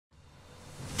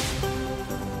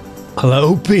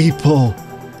Hello people!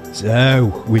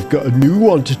 So, we've got a new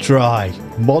one to try.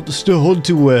 Monster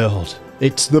Hunter World.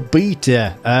 It's the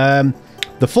beta.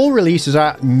 The full release is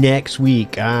out next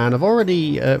week and I've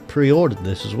already pre-ordered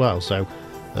this as well, so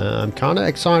I'm kind of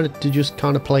excited to just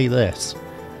kind of play this.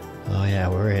 Oh yeah,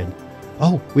 we're in.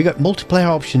 Oh, we got multiplayer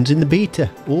options in the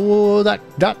beta. Oh,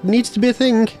 that needs to be a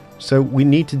thing. So we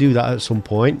need to do that at some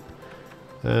point.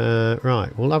 Right,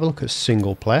 we'll have a look at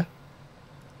single player.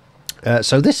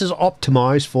 So this is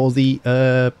optimized for the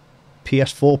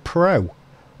PS4 Pro,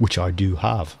 which I do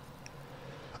have.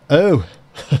 Oh,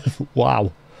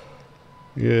 wow.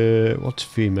 What's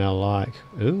female like?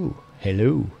 Oh,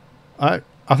 hello. I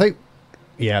think,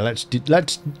 yeah. Let's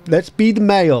be the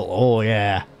male. Oh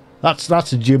yeah, that's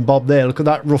a Jimbob there. Look at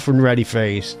that rough and ready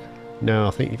face. No,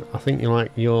 I think you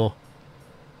like your.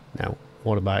 No,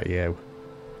 what about you?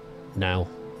 No.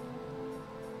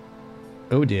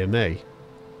 Oh dear me.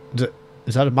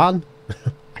 Is that a man?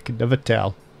 I can never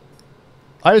tell.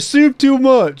 I assume too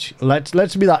much.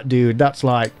 Let's be that dude. That's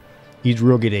like, he's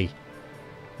ruggedy.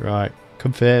 Right,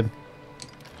 confirm.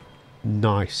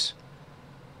 Nice.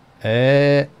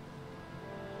 Enter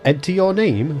your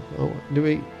name. Oh, do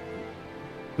we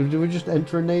just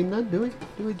enter a name then? Do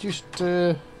we just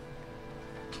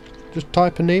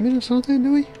type a name in or something?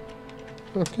 Do we?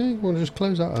 Okay, we'll just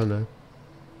close that. Oh no.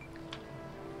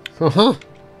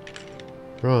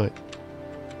 Right.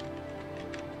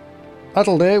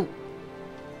 That'll do.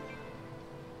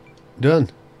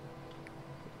 Done.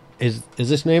 Is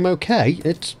this name okay?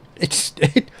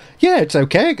 Yeah, it's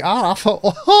okay. I thought,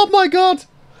 oh my god,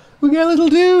 we get a little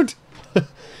dude.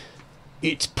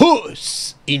 It's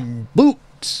Puss in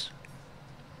Boots.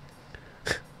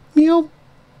 Meow.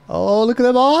 Oh, look at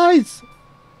them eyes.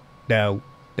 No,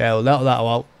 not that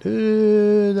one.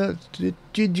 That's the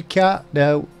ginger cat.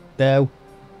 No.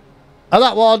 Oh,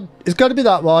 that one. It's got to be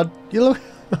that one. You look.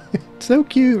 It's so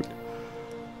cute.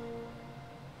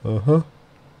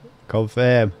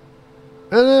 Confirm.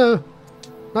 Oh no.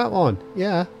 That one.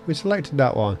 Yeah, we selected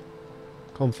that one.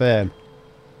 Confirm.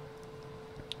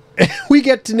 We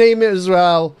get to name it as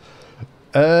well.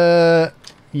 You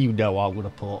know what I'm going to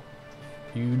put.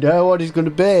 You know what it's going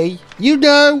to be. You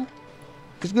know.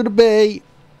 It's going to be.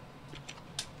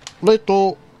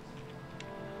 Little.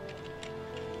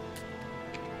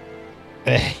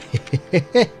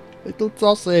 Little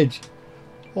sausage.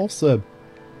 Awesome.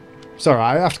 Sorry,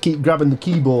 I have to keep grabbing the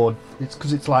keyboard. It's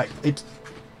because it's like,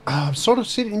 I'm sort of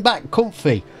sitting back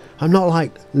comfy. I'm not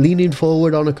like leaning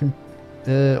forward on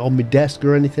on my desk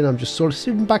or anything. I'm just sort of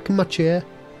sitting back in my chair.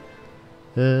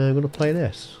 I'm going to play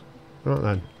this. Right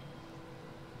then.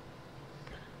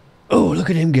 Oh, look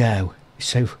at him go. He's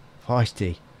so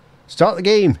feisty. Start the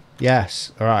game.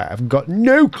 Yes. Alright, I've got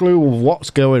no clue of what's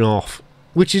going off,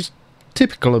 which is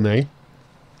typical of me.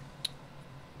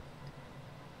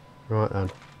 Right then.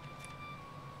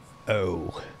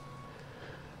 Oh.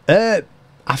 I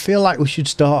feel like we should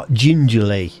start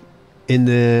gingerly in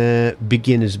the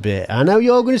beginner's bit. I know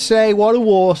you're going to say, what a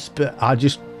wuss, but I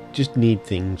just need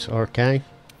things, okay?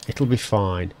 It'll be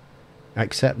fine.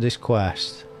 Accept this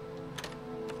quest.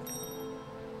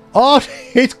 Oh,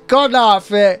 it's got an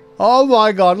outfit. Oh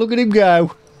my god, look at him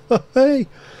go. Hey.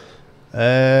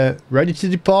 Ready to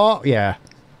depart? Yeah.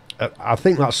 I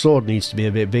think that sword needs to be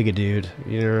a bit bigger, dude.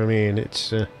 You know what I mean?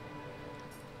 It's...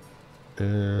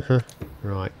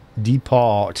 Right.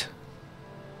 Depart.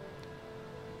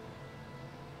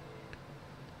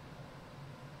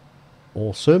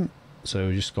 Awesome. So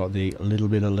we just got the little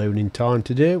bit of loading time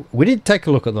to do. We did take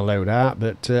a look at the loadout,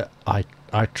 but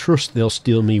I trust they'll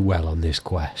steal me well on this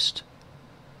quest.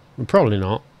 Probably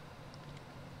not.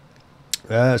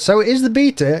 So it is the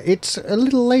beta. It's a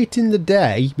little late in the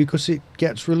day because it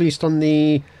gets released on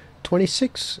the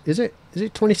 26th. Is it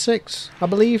 26th, I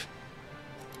believe?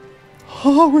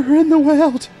 Oh, we're in the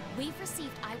world. We've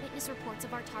received eyewitness reports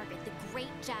of our target, the Great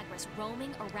Jaguars,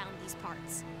 roaming around these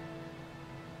parts.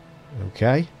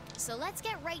 Okay. So let's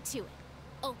get right to it.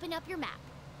 Open up your map.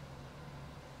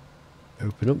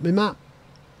 Open up my map.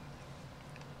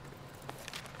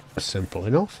 Simple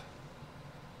enough.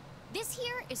 This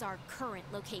here is our current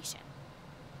location.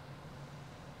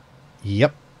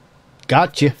 Yep.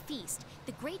 Gotcha. At feast,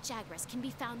 the Great Jaguars can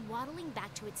be found waddling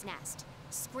back to its nest,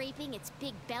 scraping its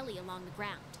big belly along the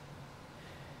ground.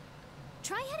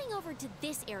 Try heading over to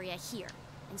this area here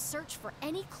and search for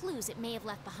any clues it may have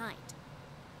left behind.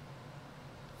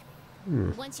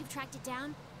 Once you've tracked it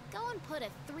down, go and put a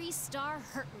 3-star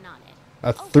hurtin' on it.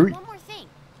 One more thing.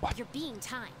 What? You're being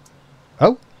timed.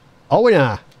 Oh, we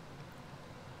are.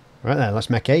 Right then, let's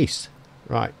make haste.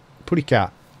 Right, putty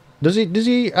cat. Does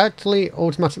he actually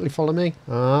automatically follow me?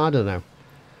 I don't know.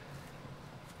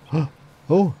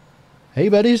 Oh, hey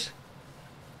buddies.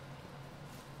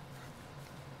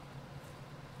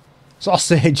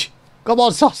 Sausage. Come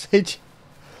on, sausage.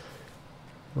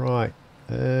 Right.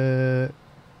 Where's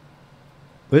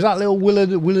that little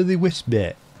will-o'-the-wisp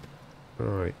bit?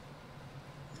 Right.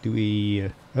 Do we...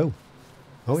 oh.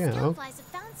 Oh yeah. Oh. Scoutflies have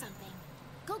found something.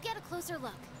 Go get a closer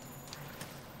look.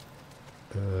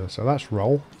 So that's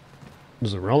roll.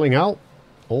 Is it rolling out?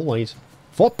 Always.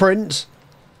 Footprints!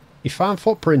 You found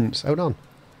footprints. Hold on.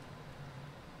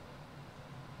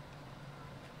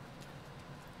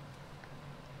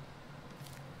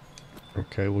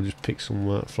 Okay, we'll just pick some.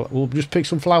 We'll just pick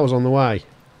some flowers on the way.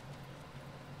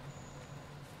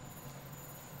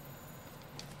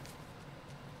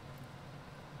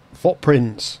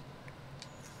 Footprints.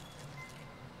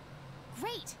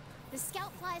 Great! The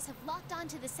scoutflies have locked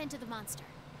onto the scent of the monster.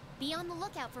 Be on the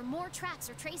lookout for more tracks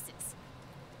or traces.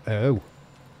 Oh.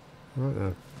 Right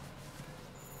then.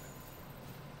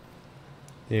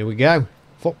 Here we go.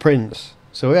 Footprints.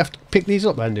 So we have to pick these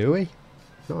up then, do we?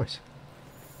 Nice.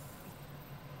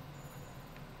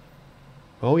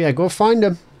 Oh yeah, go find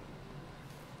them.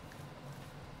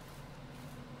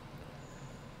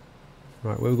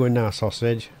 Right, where are we going now,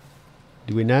 sausage?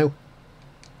 Do we know?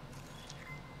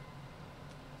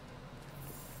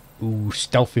 Ooh,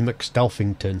 Stealthy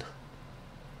McStealthington.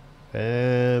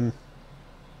 That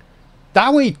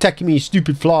way you're taking me, you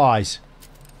stupid flies.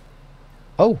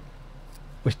 Oh.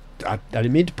 I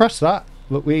didn't mean to press that.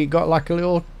 Look, we got like a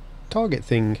little target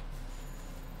thing.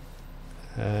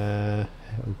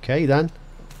 Okay then.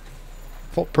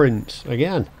 Footprints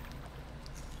again.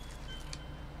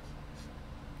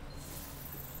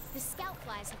 The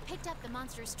scoutflies have picked up the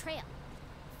monster's trail.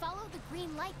 Follow the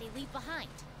green light they leave behind.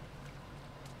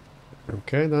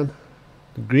 Okay then.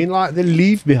 The green light they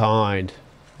leave behind.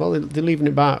 Well, they're leaving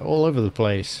it back all over the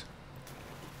place.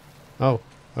 Oh,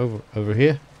 over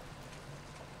here.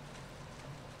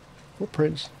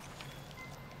 Footprints.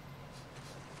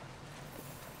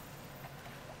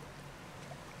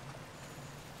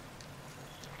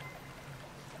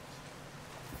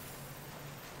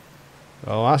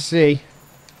 Oh, I see.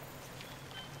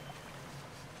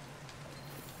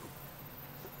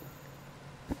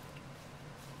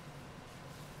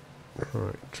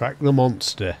 Right, track the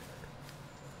monster.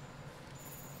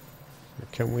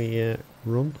 Can we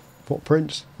run?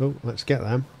 Footprints? Oh, let's get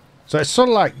them. So it's sort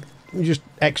of like we're just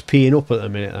XPing up at the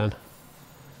minute then.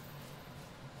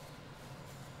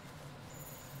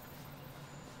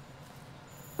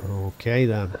 Okay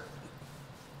then.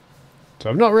 So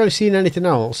I've not really seen anything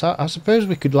else. I suppose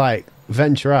we could like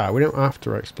venture out. We don't have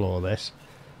to explore this.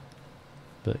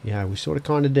 But yeah, we sort of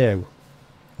kind of do.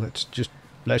 Let's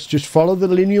just follow the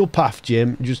linear path,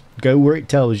 Jim. Just go where it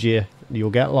tells you.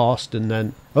 You'll get lost and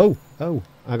then... Oh,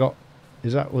 I got...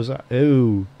 Was that...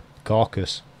 Oh,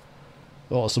 carcass.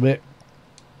 Awesome it.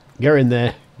 Get in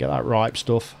there. Get that ripe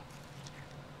stuff.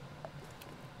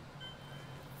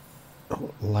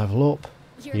 Oh, level up.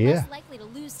 You're less likely to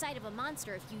lose sight of a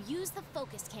monster if you use the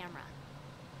focus camera.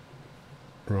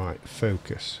 Right,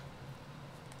 focus.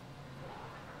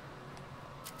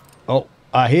 Oh,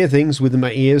 I hear things with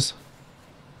my ears.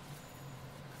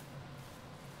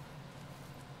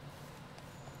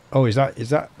 Oh, is that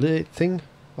the thing?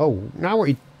 Oh, now what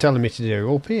are you telling me to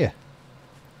do? Up here.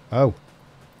 Oh,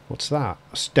 what's that?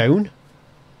 A stone?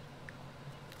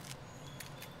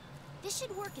 This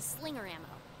should work as slinger ammo.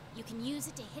 You can use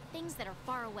it to hit things that are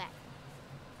far away.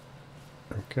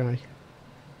 Okay.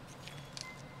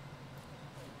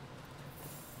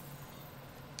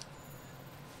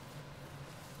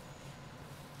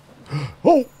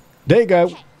 Oh, there you go.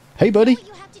 Okay. Hey, buddy. What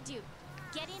you have to do.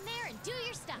 Get in there and do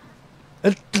your stuff.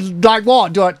 Like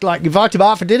what? Do I like invite him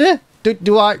out for dinner?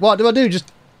 Do I? What do I do?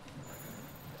 Just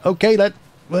okay.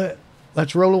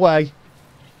 Let's roll away.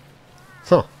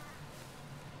 Huh.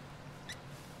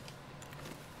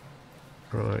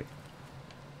 Right.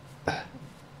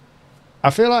 I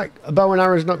feel like a bow and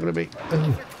arrow is not going to be. If you're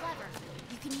clever,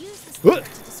 you can use the slinger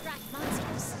to distract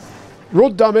monsters.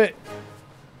 Run, damn it!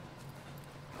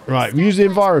 Right, we use the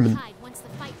environment. Once the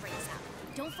fight breaks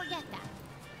out. Don't forget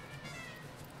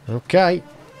that. Okay.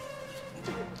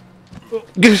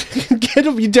 Get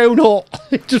up, you donut!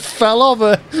 It just fell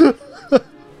over.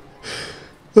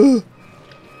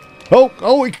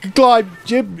 Oh, it can climb,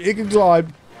 Jim. It can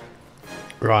climb.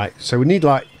 Right, so we need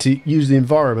like to use the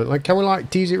environment. Like, can we like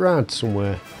tease it around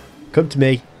somewhere? Come to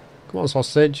me. Come on,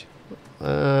 sausage.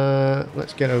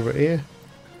 Let's get over here.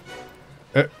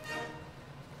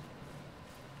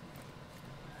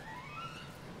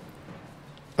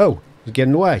 Oh, he's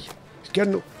getting away. He's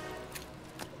getting.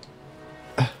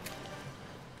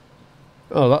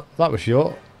 Oh, that was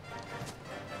short.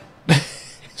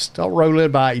 Stop rolling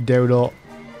about, you donut.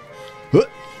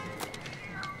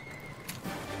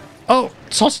 Oh,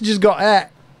 sausage has got air.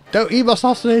 Don't eat my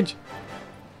sausage.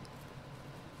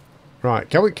 Right,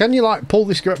 can you like pull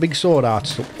this big sword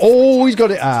out? Oh, he's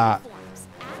got it out.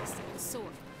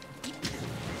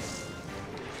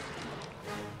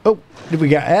 Oh, did we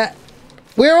get air?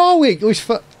 Where are we?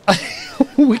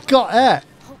 We got air.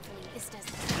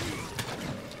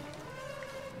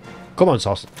 Come on,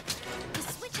 sausage. The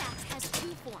switch axe has two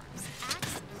forms,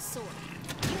 axe and sword.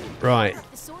 Right.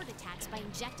 The sword attacks by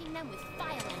injecting them with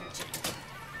fire energy.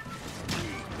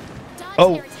 Dodge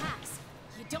their attacks.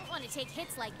 You don't want to take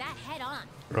hits like that head on.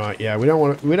 Right, yeah, we don't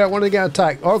want to get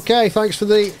attacked. Okay, thanks for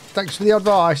the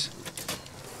advice.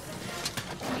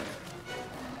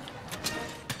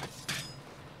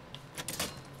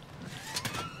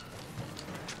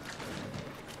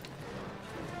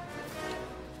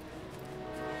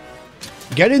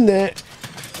 Get in there.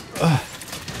 Ugh.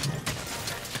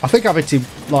 I think I've hit him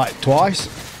like twice.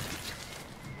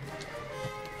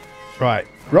 Right,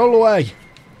 roll away.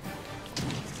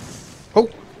 Oh,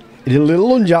 he did a little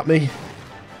lunge at me.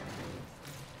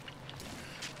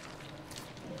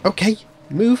 Okay,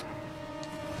 move.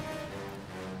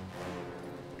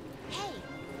 Hey,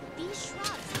 these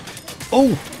shrubs.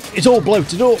 Oh, it's all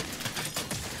bloated up.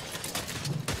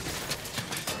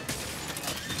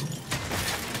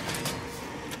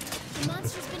 The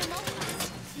monster's been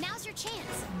immobilized. Now's your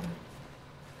chance.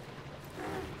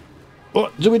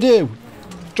 What do we do?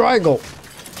 Triangle.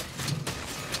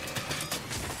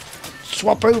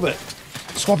 Swap over.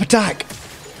 Swap attack.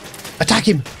 Attack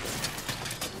him.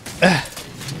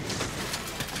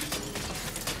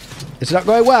 It's not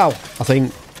going well, I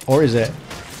think. Or is it?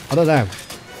 I don't know.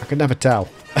 I can never tell.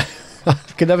 I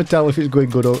can never tell if it's going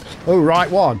good or... Oh, right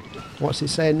one. What's it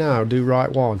saying now? Do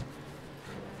right one.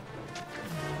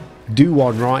 Do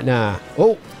one right now.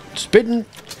 Oh, spitting.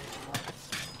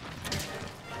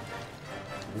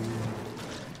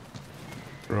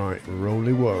 Right,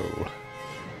 roly woe.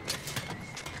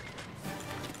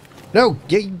 No,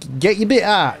 get your bit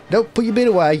out. Don't put your bit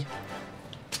away.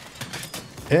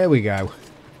 There we go.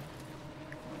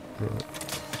 Right.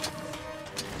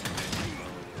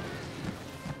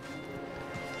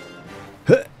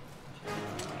 Huh.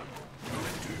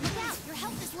 Look out, your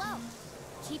health is low.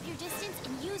 Keep your distance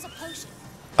and use a potion.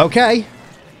 Okay.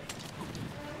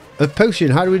 A potion,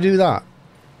 how do we do that?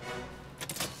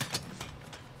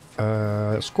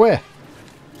 Square.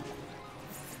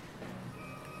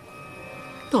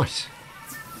 Nice.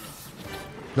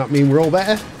 That mean we're all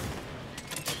better?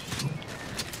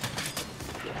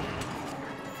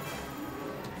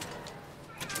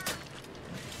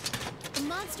 The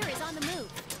monster is on the move.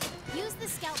 Use the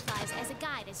scout flies as a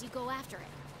guide as you go after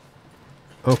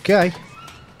it. Okay.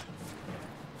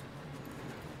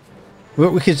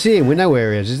 Well, we can see him. We know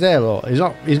where he is. He's there, look.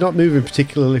 He's not moving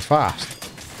particularly fast.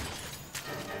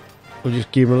 We'll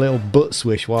just give him a little butt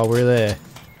swish while we're there.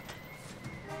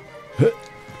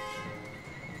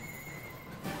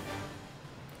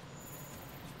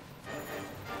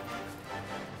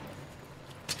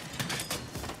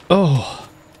 Oh,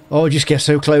 it just gets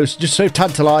so close, just so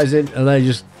tantalising, and then it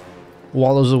just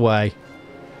wallows away.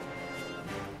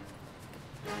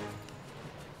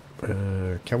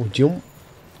 Can we jump?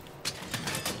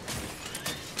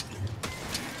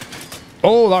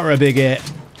 Oh, that were a big hit.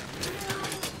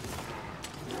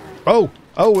 Oh,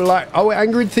 we're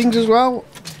angering things as well.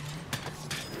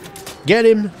 Get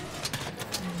him.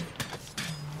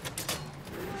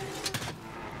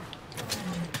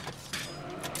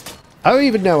 I don't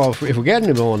even know if we're getting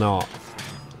him or not.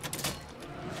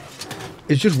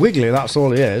 It's just wiggly, that's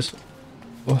all it is.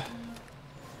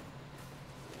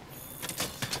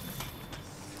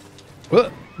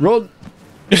 Run!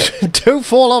 Don't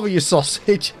fall over, you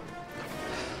sausage!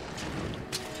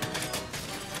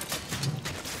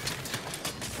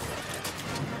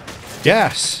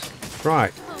 Yes!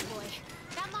 Right. Oh boy,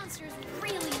 that monster is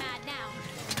really mad now.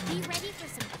 Be ready for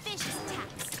some vicious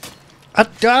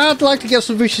attacks. I'd like to get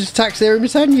some vicious attacks there in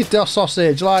return, you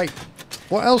sausage. Like,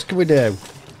 what else can we do?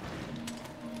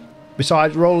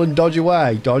 Besides roll and dodge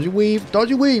away. Dodge and weave, dodge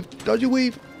and weave, dodge and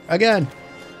weave. Again.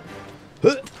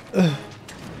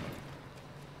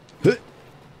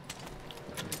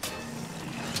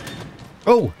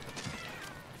 Oh!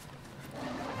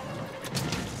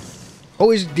 Oh,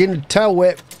 he's getting tail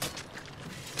whip.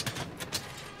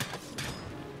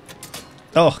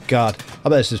 Oh, God. I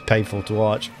bet this is painful to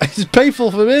watch. It's painful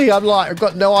for me. I'm like, I've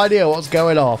got no idea what's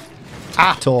going off.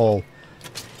 At all.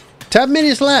 10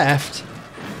 minutes left.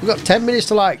 We've got 10 minutes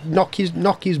to, like, knock his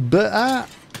butt out.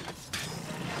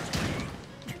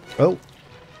 Oh.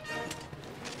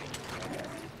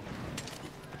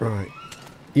 Right.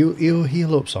 You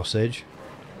heal up, sausage.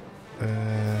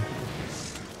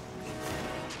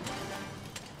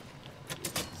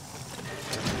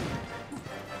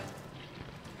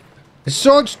 The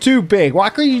sword's too big. Why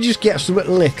can't you just get something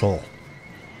little?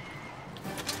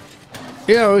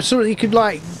 You know, something you could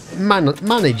like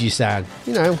manage your sword.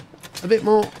 You know, a bit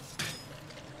more.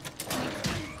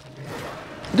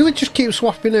 Do it just keep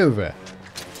swapping over?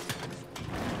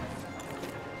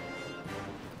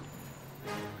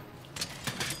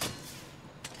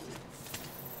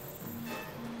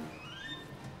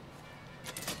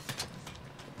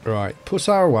 Right, put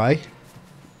our away.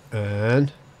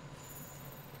 And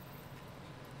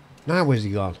now where's he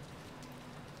gone?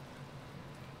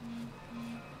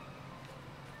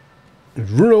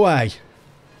 Run away.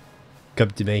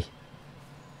 Come to me.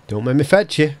 Don't make me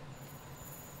fetch you.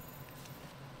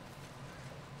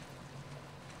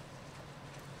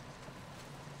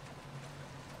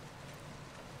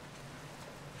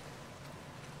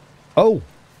 Oh.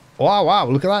 Wow, wow,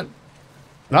 look at that.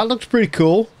 That looks pretty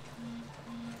cool.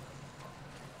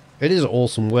 It is an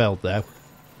awesome world though.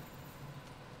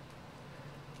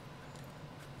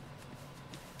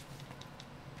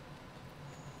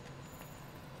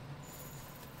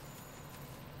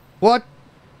 What?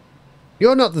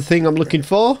 You're not the thing I'm looking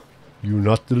for. You're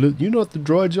not the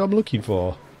droids I'm looking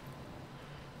for.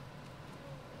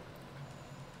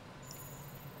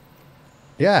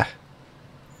 Yeah.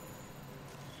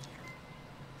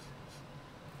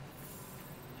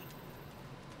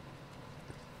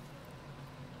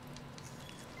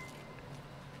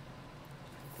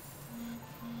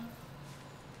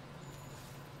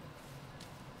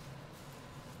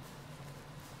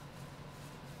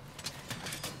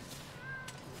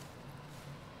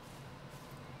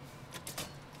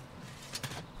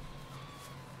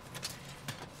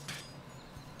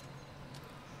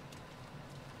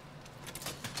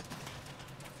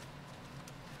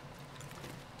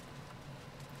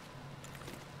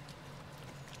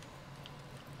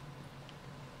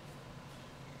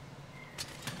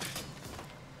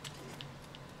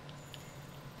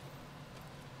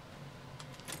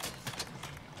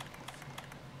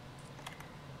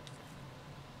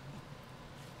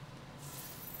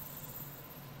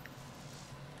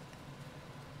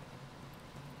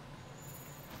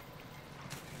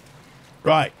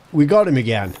 Right, we got him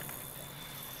again.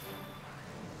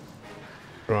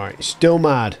 Right, still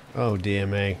mad. Oh dear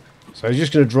me. So I'm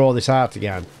just going to draw this out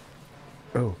again.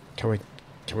 Oh, can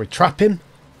we trap him?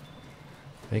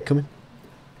 Are you coming?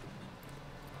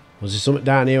 Was there something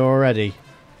down here already?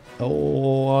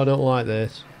 Oh, I don't like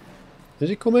this. Is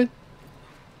he coming?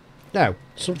 No,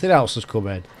 something else has come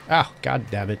in. Ah, god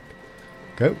damn it.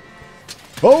 Go.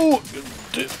 Oh,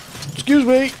 excuse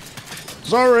me.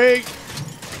 Sorry.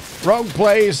 Wrong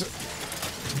place.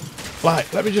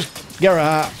 Right, let me just get her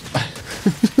out.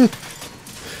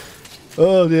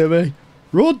 Oh dear me.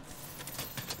 Run.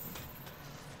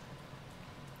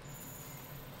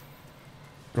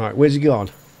 Right, where's he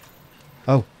gone?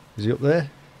 Oh, is he up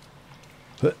there?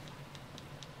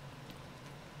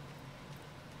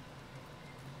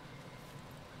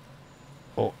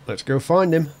 Oh, let's go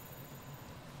find him.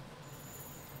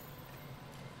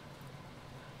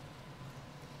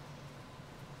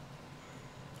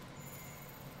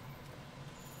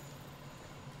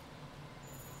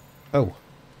 Oh,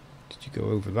 did you go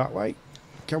over that way?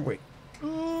 Can we?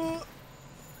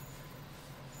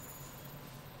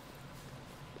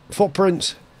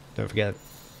 Footprints. Don't forget,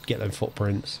 get them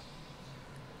footprints.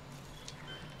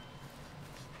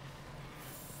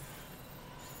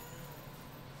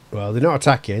 Well, they're not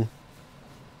attacking.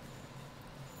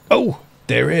 Oh,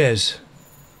 there he is.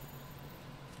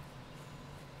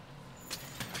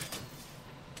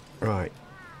 Right.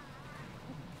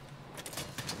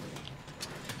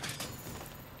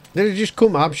 Did he just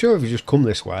come? I'm sure if he just come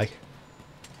this way.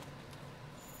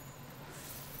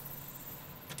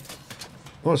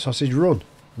 What, sausage, run.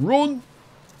 Run!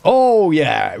 Oh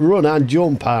yeah, run and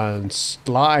jump and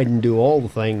slide and do all the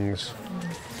things.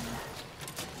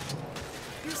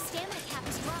 Your stamina cap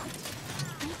is dropped.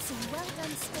 Need some well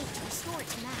done steak to restore it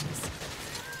to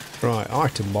max. Right,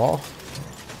 item bar.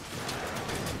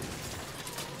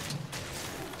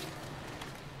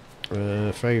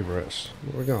 Favourites.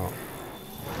 What we got?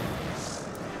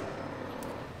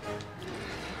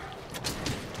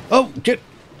 Oh, get.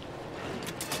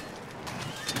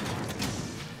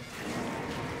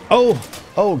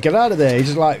 Oh, get out of there.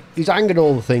 He's like, he's angered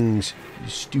all the things. You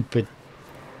stupid.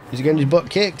 Is he getting his butt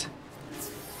kicked?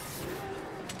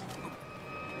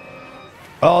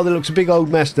 Oh, there looks a big old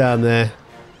mess down there.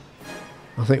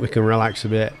 I think we can relax a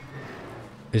bit.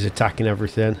 He's attacking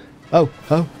everything. Oh.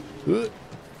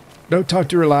 No time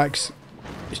to relax.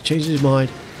 He's changed his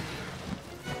mind.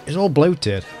 He's all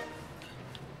bloated.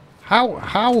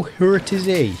 How hurt is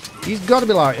he? He's got to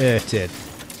be like hurted.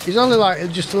 He's only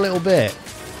like just a little bit.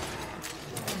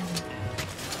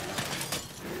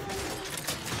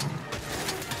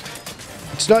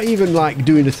 It's not even like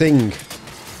doing a thing.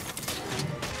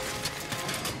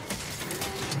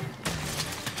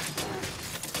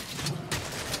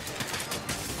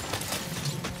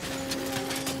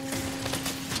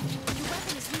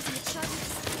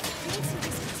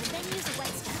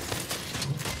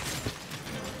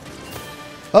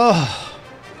 Oh,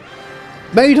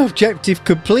 main objective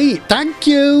complete. Thank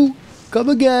you. Come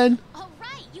again. All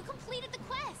right, you completed the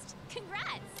quest.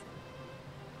 Congrats.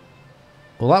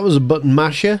 Well, that was a button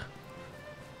masher.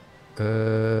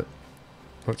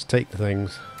 Let's take the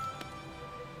things.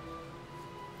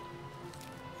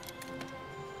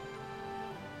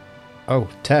 Oh,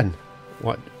 10.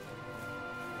 What?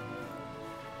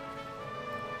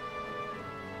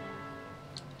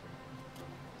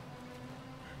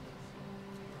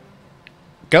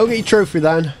 Go get your trophy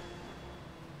then.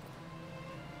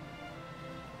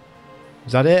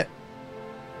 Is that it?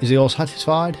 Is he all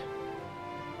satisfied?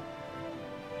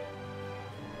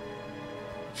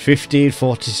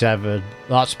 1547.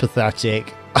 That's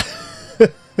pathetic.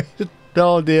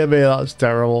 Oh dear me, that's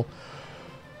terrible.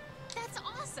 That's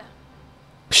awesome.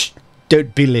 Shh,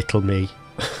 don't belittle me.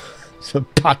 So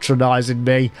patronising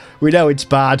me. We know it's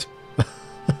bad.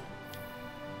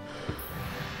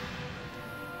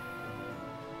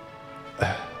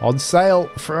 On sale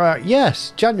for,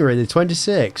 yes, January the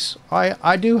 26th.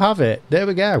 I do have it. There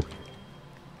we go.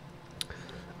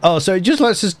 Oh, so it just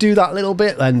lets us do that little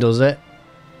bit then, does it?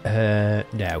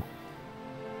 No.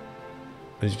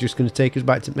 It's just going to take us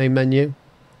back to the main menu.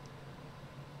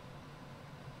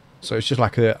 So it's just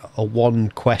like a one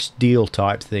quest deal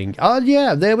type thing. Oh,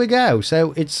 yeah, there we go.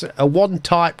 So it's a one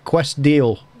type quest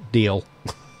deal.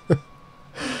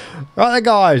 Right then,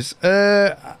 guys,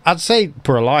 I'd say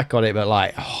put a like on it, but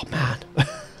like, oh man.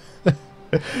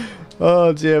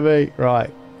 Oh dear me.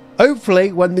 Right,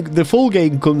 hopefully when the full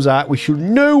game comes out, we should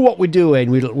know what we're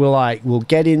doing. We'll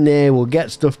get in there, we'll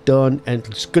get stuff done, and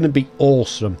it's going to be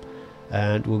awesome,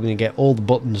 and we're going to get all the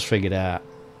buttons figured out.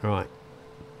 Right,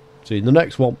 see you in the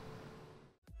next one.